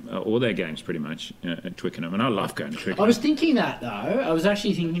played all their games pretty much at Twickenham, and I love going to Twickenham. I was thinking that, though. I was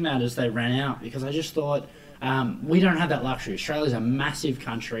actually thinking that as they ran out, because I just thought we don't have that luxury. Australia's a massive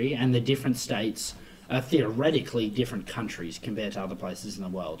country, and the different states are theoretically different countries compared to other places in the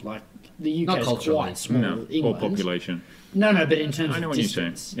world. Like, the Not UK is culturally. quite small. No, or England. population. No, but in terms I know of what you're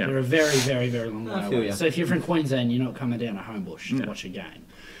saying, distance, yeah. they're a very, very, very long way I feel away. ya. So if you're from Queensland, you're not coming down to Homebush to No. watch a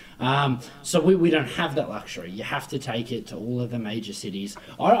game. So we don't have that luxury. You have to take it to all of the major cities.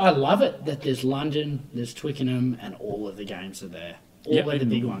 I love it that there's London, there's Twickenham, and all of the games are there. All of the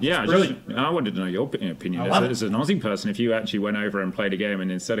big ones. Yeah, It's brilliant. I wanted to know your opinion I love as an Aussie person. If you actually went over and played a game,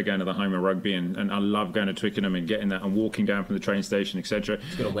 and instead of going to the home of rugby, and I love going to Twickenham and getting that and walking down from the train station, etc.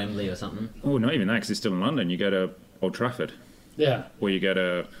 Go to Wembley or something. Oh, not even that, because it's still in London. You go to Old Trafford, Yeah. or you go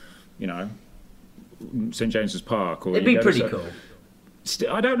to, St James's Park, or It'd you be go pretty to, cool.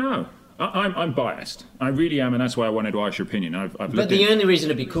 I don't know. I'm biased. I really am, and that's why I wanted to ask your opinion. I've But looked the in- only reason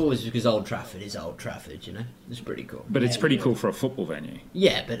it'd be cool is because Old Trafford is Old Trafford, you know? It's pretty cool. but it's pretty cool for a football venue.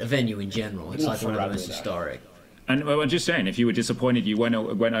 Yeah, but a venue in general. It's Not like for one of the rugby, most though. historic. And I'm just saying, if you were disappointed, you went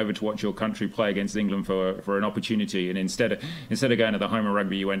over to watch your country play against England for an opportunity, and instead of going to the home of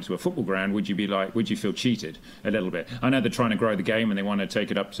rugby, you went to a football ground. Would you feel cheated a little bit? I know they're trying to grow the game and they want to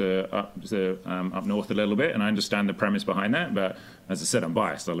take it up north a little bit, and I understand the premise behind that. But as I said, I'm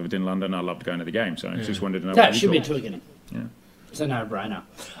biased. I lived in London. I loved going to the game, so I just wanted to know. That what you should be thought. Twickenham. Yeah. It's a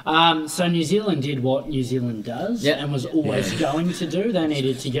no-brainer. So New Zealand did what New Zealand does Yeah. and was always going to do. They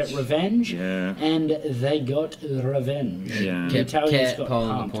needed to get revenge, Yeah. and they got revenge. Yeah. The Italians Kept got piling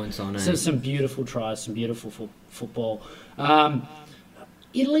the pumped. points on, eh? So some beautiful tries, some beautiful football.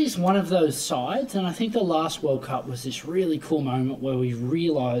 Italy's one of those sides, and I think the last World Cup was this really cool moment where we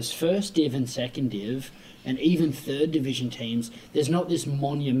realised first div and second div, and even third division teams, there's not this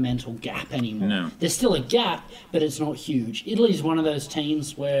monumental gap anymore. No. There's still a gap, but it's not huge. Italy's one of those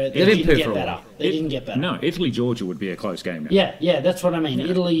teams where they They've been didn't get pivotal. better. They didn't get better. No, Italy-Georgia would be a close game now. Yeah, that's what I mean.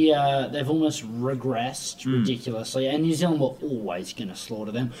 Italy, they've almost regressed ridiculously, and New Zealand were always going to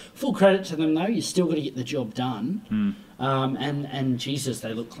slaughter them. Full credit to them, though. You still got to get the job done. And Jesus,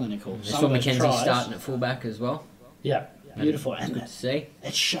 they look clinical. I Some saw of those McKenzie tries- starting at fullback as well. Yeah, beautiful. And Good to see.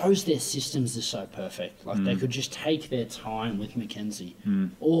 it shows their systems are so perfect. Like they could just take their time with Mackenzie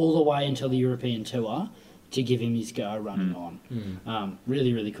all the way until the European tour to give him his go running on.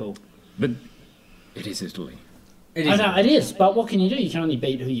 Really, really cool. But it is Italy. It I is. know it is, but what can you do? You can only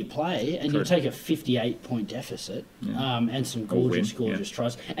beat who you play, and you'll True. take a 58-point deficit and some Or gorgeous, win, gorgeous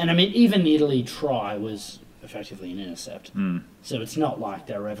tries. And I mean, even the Italy try was effectively an intercept, so it's not like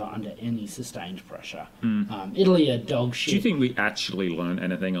they're ever under any sustained pressure. Italy are dog shit. Do you think we actually learn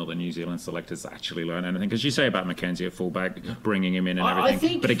anything, or the New Zealand selectors actually learn anything? Because you say about Mackenzie at fullback, bringing him in and I everything.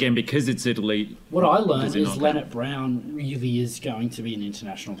 think- But again, because it's Italy, What I does learned it is not Leonard Brown really is going to be an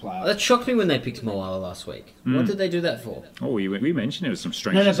international player. That shocked me when they picked Moala last week. What did they do that for? oh, we mentioned there was some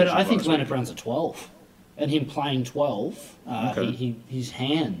strange. No, but decisions I think last Leonard week. Brown's a 12, and him playing 12, Okay. his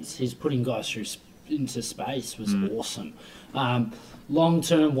hands, he's putting guys through into space was awesome. Long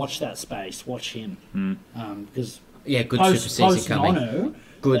term, watch that space, watch him, because Yeah, good post super season coming. Nonu,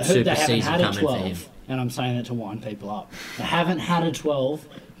 Good they super haven't season had a coming for 12, him. and I'm saying that to wind people up. They haven't had a 12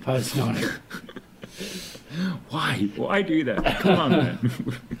 post Nonu. Why do that? Come on, man.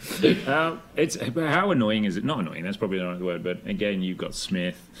 It's how annoying is it? Not annoying. That's probably not the word. But again, you've got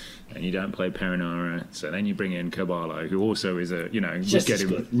Smith, and you don't play Perinara. So then you bring in Caballo, who also is would Just as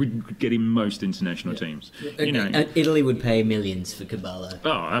would get him most international teams. And Italy would pay millions for Caballo. Oh,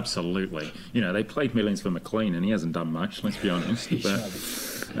 absolutely. They played millions for McLean, and he hasn't done much. Let's be honest.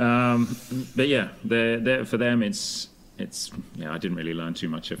 But yeah, they're, for them, it's I didn't really learn too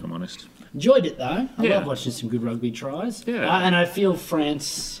much, if I'm honest. Enjoyed it though. I Yeah. love watching some good rugby tries. Yeah. And I feel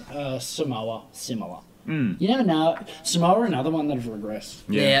France, Samoa, similar. You never know. Samoa, another one that have regressed.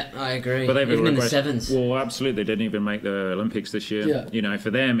 Yeah, I agree. But they've even in the regressed. sevens. Well, absolutely, they didn't even make the Olympics this year. Yeah. You know,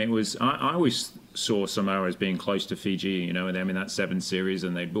 for them, it was. I always saw Samoa as being close to Fiji. You know, and them in that 7 series,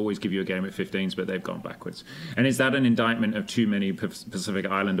 and they'd always give you a game at 15s, but they've gone backwards. And is that an indictment of too many Pacific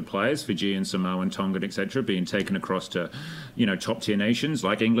Islander players, Fijian, Samoan, Tongan, etc., being taken across to, you know, top tier nations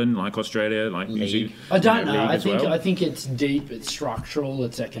like England, like Australia, like New Zealand? I don't know. League I as think well? I think it's deep, it's structural,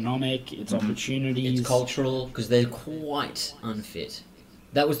 it's economic, it's opportunities. It's cultural because they're quite unfit.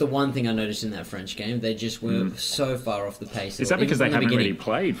 That was the one thing I noticed in that French game. They just were so far off the pace. Is that because they Even from haven't the really beginning.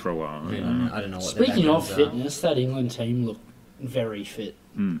 played for a while? I don't know what their Speaking of backgrounds are. fitness, that England team looked very fit.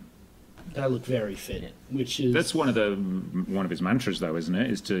 They look very fit, which is That's one of his mantras, though, isn't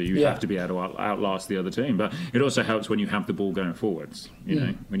it? Is to you Yeah. have to be able to outlast the other team. But it also helps when you have the ball going forwards. You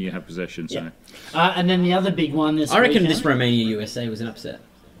know, when you have possession. So Yeah. And then the other big one this I reckon weekend, this Romania USA was an upset.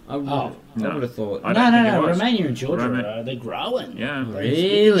 I would Oh, have thought. I don't think it was. Romania and Georgia, Roma- they're growing. yeah.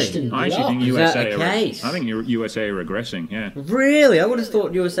 Really? I actually think Is that USA. the case? I think USA are regressing. Yeah. Really? I would have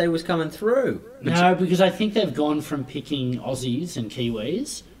thought USA was coming through. No, because I think they've gone from picking Aussies and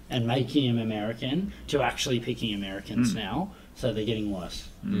Kiwis and making them American to actually picking Americans now. So they're getting worse.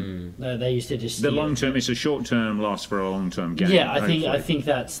 They used to just The long term, it's a short term loss for a long term gain. Yeah, I think hopefully.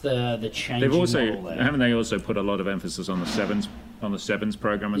 that's the change. They've also model there. haven't they also put a lot of emphasis on the sevens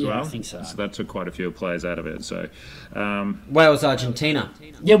program as Yeah, I well. think so. So that took quite a few players out of it. So Wales, Argentina.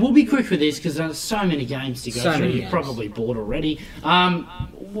 Yeah, we'll be quick with this because there's so many games to go So through. many You're games. probably bored already.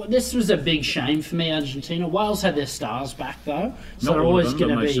 This was a big shame for me, Argentina. Wales had their stars back though, so Not they're all of always them,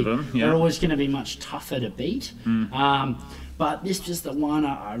 going but to most be of them, yeah. they're always going to be much tougher to beat. But this was the one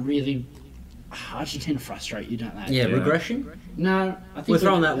I really. Argentina frustrate you, don't they? Yeah, Yeah. regression. No, I think We're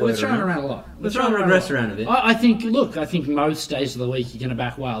throwing that we're word throwing around. around a lot. We're throwing regress around a bit. I think. Look, I think most days of the week you're going to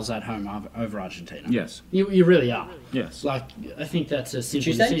back Wales at home over Argentina. yes, You really are. yes. Like, I think that's a simple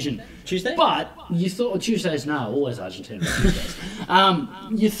Tuesday? decision. Tuesday? But you thought Tuesdays, no, always Argentina. Tuesdays.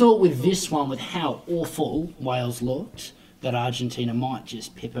 You thought with this one, with how awful Wales looked, that Argentina might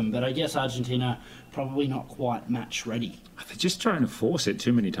just pip them. But I guess Argentina probably not quite match ready. They're just trying to force it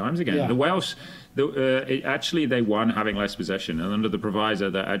too many times again. Yeah. The Welsh, actually, they won having less possession, and under the proviso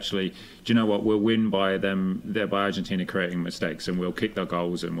that actually, do you know what? We'll win by Argentina creating mistakes, and we'll kick their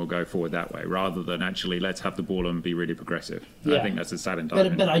goals and we'll go forward that way, rather than actually let's have the ball and be really progressive. Yeah. I think that's a sad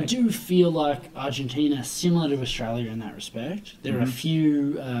indictment. But I do feel like Argentina, similar to Australia in that respect, there are a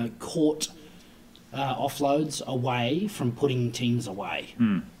few caught offloads away from putting teams away.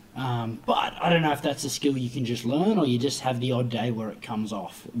 But I don't know if that's a skill you can just learn, or you just have the odd day where it comes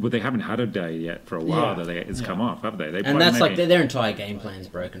off. Well, they haven't had a day yet for a while Yeah. that it's Yeah. come off, have they? They And play that's like maybe- their entire game plan's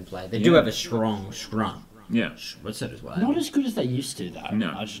broken play. They do Yeah. have a strong scrum. yeah. What's that as well? Not as good as they used to, though, No.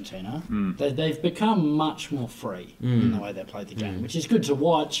 Argentina. They've become much more free in the way they play the game, which is good to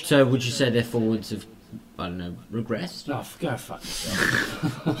watch. So would you say their forwards have, I don't know, regressed? Oh, go fuck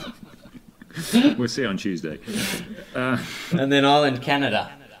yourself. We'll see on Tuesday. And then Ireland,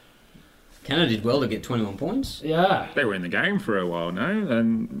 Canada. Canada did well to get 21 points. Yeah. They were in the game for a while now,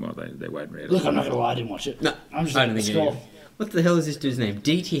 and well, they weren't really. Look, I'm not going to lie, I didn't watch it. No, I'm just I looking don't at the think you score. did. What the hell is this dude's name?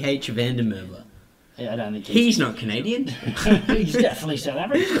 DTH Vandermeer. Yeah, I don't think He's not Canadian. He's definitely South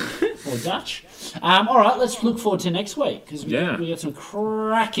African or Dutch. All right, let's look forward to next week because we got some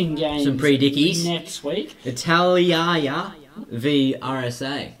cracking games. Some pre-dickies. next week. Italia v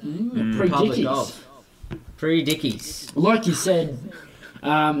RSA. Republic Pre-dickies. of. Pre-dickies. Like you said,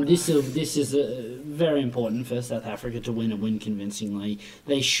 this is very important for South Africa to win and win convincingly.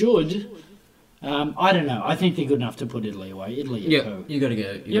 They should. I don't know. I think they're good enough to put Italy away. Italy, Yeah, poo. you got to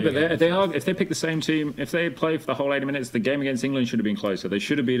go. Yeah, but they are. If they pick the same team, if they play for the whole 80 minutes, the game against England should have been closer. They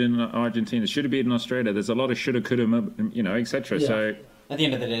should have beaten Argentina. Should have beaten Australia. There's a lot of shoulda, coulda, etc. Yeah. So At the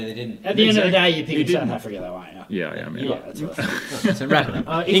end of the day, they didn't. At the end of the day, you're You picking didn't. South Africa, though, aren't you? yeah, I mean, Yeah, that's right. So wrap it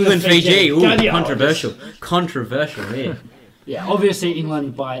up. England, England, Fiji. Fiji. Ooh, Go the controversial. Controversial here. Yeah, obviously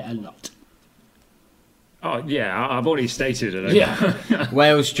England by a lot. oh yeah, I've already stated it. Yeah,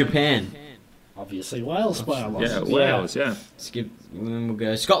 Wales, Japan. obviously Wales by a lot. Yeah, Wales. Yeah. Skip. Then we'll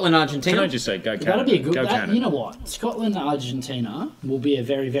go Scotland, Argentina. Can I just say, go Canada? That'll be a good. Go Canada. You know what? Scotland, Argentina will be a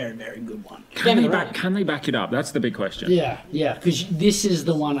very, very, very good one. Can they back it up? That's the big question. Yeah, because this is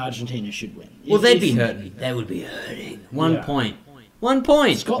the one Argentina should win. Well, If- they'd if- be hurting. They would be hurting. 1 Yeah. point. 1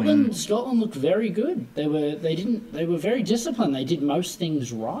 point. Scotland looked very good. They were very disciplined. They did most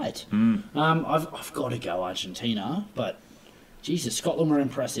things right. I've got to go Argentina, but Jesus, Scotland were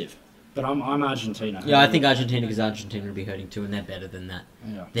impressive. But I'm Argentina. Yeah, I think Argentina, because Argentina would be hurting too, and they're better than that.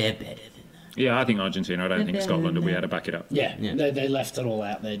 Yeah. They're better than that. Yeah, I think Argentina. I don't think Scotland will be able to back it up. Yeah, Yeah. They left it all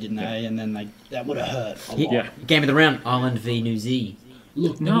out there, didn't they? And then that would have hurt a lot. Yeah. Game of the round: Ireland v New Zealand.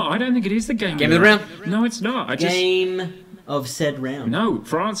 Look, No, I don't think it is the game. Game of the round. No, it's not. Game of said round. No,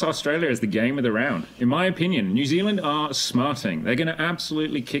 France-Australia is the game of the round. In my opinion, New Zealand are smarting. They're going to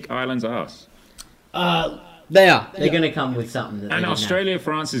absolutely kick Ireland's ass. They are. They're going to come with something. That they And didn't have.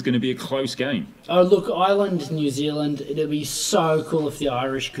 Australia-France is going to be a close game. oh, look, Ireland, New Zealand. It'd be so cool if the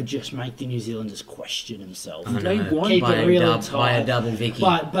Irish could just make the New Zealanders question themselves. They won Keep by it a really dub, tight. by a double Vicky.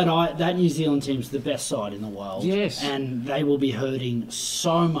 But that New Zealand team's the best side in the world. Yes. And they will be hurting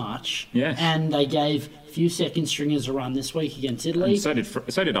so much. Yes. And they gave a few second stringers a run this week against Italy. And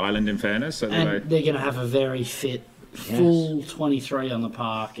so did Ireland, in fairness. So And they're going to have a very fit, full 23 on the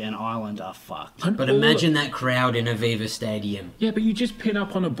park, and Ireland are fucked. But imagine that crowd in Aviva Stadium. Yeah, but you just pin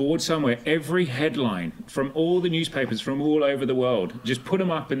up on a board somewhere every headline from all the newspapers from all over the world. Just put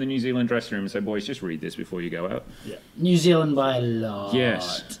them up in the New Zealand dressing room and say, boys, just read this before you go out. Yeah. New Zealand by a lot.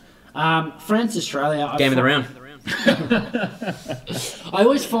 Yes. France, Australia. Game of the round. I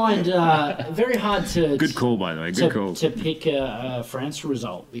always find very hard to Good call, by the way. Good call. to pick a France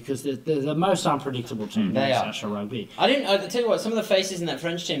result because they're the most unpredictable team in They are. international rugby. I tell you what, some of the faces in that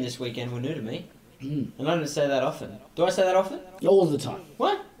French team this weekend were new to me. And I don't say that often. Do I say that often? All the time.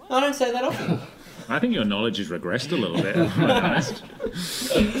 What? I don't say that often. I think your knowledge has regressed a little bit, if I'm honest.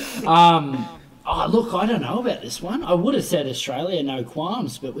 Oh, look, I don't know about this one. I would have said Australia, no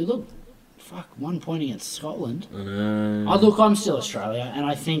qualms, but we look, 1 point against Scotland. Oh, look, I'm still Australia, and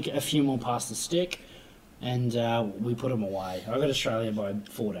I think a few more past the stick, and we put them away. I got Australia by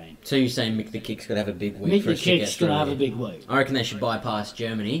 14. So you're saying Mick the Kick's going to have a big week Mick for the us to get Kick's through going to have a here? big week. I reckon they should bypass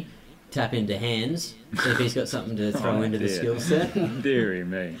Germany, tap into Hands, see if he's got something to throw into the dear. skill set. Deary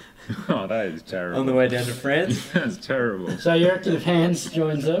me. Oh, that is terrible. On the way down to France. That's terrible. So you reckon if Hands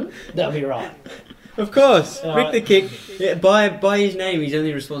joins them, they'll be right. Of course. Uh, Mick the Kick, yeah, by his name, he's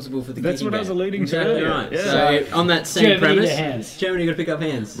only responsible for the That's kicking what I was game. alluding to Exactly earlier. right. Yeah. So on that same Germany premise, to Hands. Germany got to pick up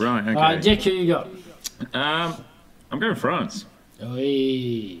Hands. Right, okay. All right, Dick, who you got? I'm going France.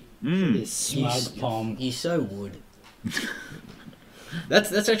 Oi. This smug palm. You so would.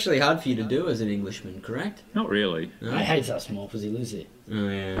 That's actually hard for you to do as an Englishman, correct? Not really. No? I hate us more because he lives here. Oh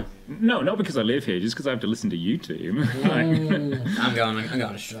yeah. No, not because I live here, just because I have to listen to you two. I'm going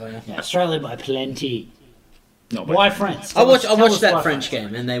Australia. Yeah, Australia by plenty. Not by- Why France? I Tell us watched why that French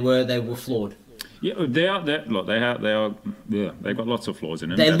game and they were flawed. Yeah, look, they've got lots of flaws in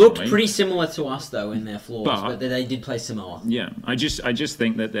them. They looked definitely. pretty similar to us though in their flaws, But- but they did play Samoa. Yeah, I just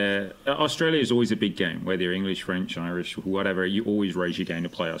think that Australia is always a big game. Whether you're English, French, Irish, whatever, you always raise your game to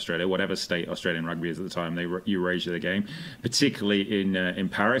play Australia. Whatever state Australian rugby is at the time, you raise the game. Particularly in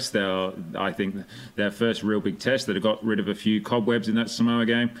Paris, I think their first real big test. That have got rid of a few cobwebs in that Samoa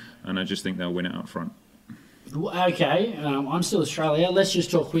game, and I just think they'll win it up front. Okay, I'm still Australia. Let's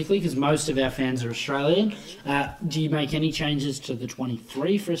just talk quickly because most of our fans are Australian. Do you make any changes to the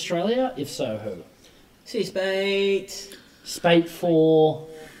 23 for Australia? If so, who? See Spate. Spate for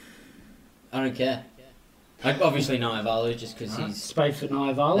I don't care. Obviously Naivalu just because he's. Spate for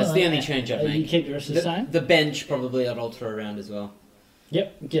Naivala. That's the only change I'd You make. keep the rest of the same. The bench probably I'd alter around as well.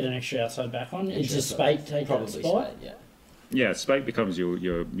 Yep, get an extra outside back on. It's just Extra Spate take Probably that spot. Spate, yeah. Yeah, Spate becomes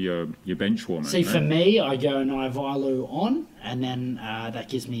your bench warmer. See, right? for me, I go Naivalu on, and then that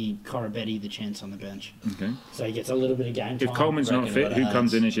gives me Corabetti the chance on the bench. Okay. So he gets a little bit of game time. If Coleman's not reckon fit, what who it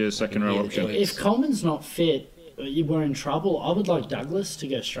comes has. in as your second row Yeah, option? the If Coleman's not fit, we're in trouble. I would like Douglas to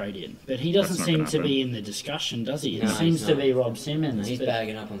go straight in, but he doesn't That's not seem gonna to happen. be in the discussion, does he? It No, seems he's to not. be Rob Simmons. He's but-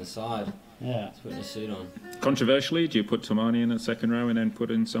 bagging up on the side. Yeah. Putting a suit on. Controversially, do you put Tamani in at second row and then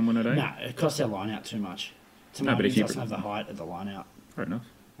put in someone at 8? No, it costs our line out too much. No, Tamani but if you- doesn't have the height of the line out. Fair enough.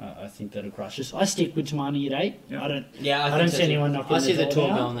 I think that'll crush us. I stick with Tamani at 8. Yeah. I don't. Yeah, I think don't so see too. anyone knocking I see the door tour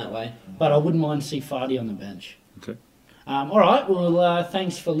down, going that way. but I wouldn't mind see Fardy on the bench. Okay. All right. Well,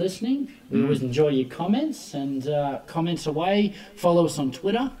 thanks for listening. We always enjoy your comments and comments away. Follow us on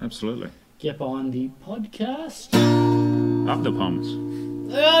Twitter. Absolutely. Get behind the podcast. Up the palms.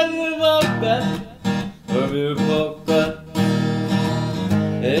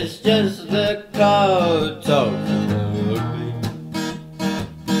 It's just the cloud talking.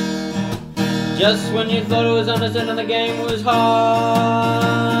 Just when you thought it was understanding the game was hard,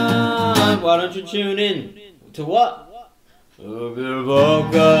 why don't you tune in to what?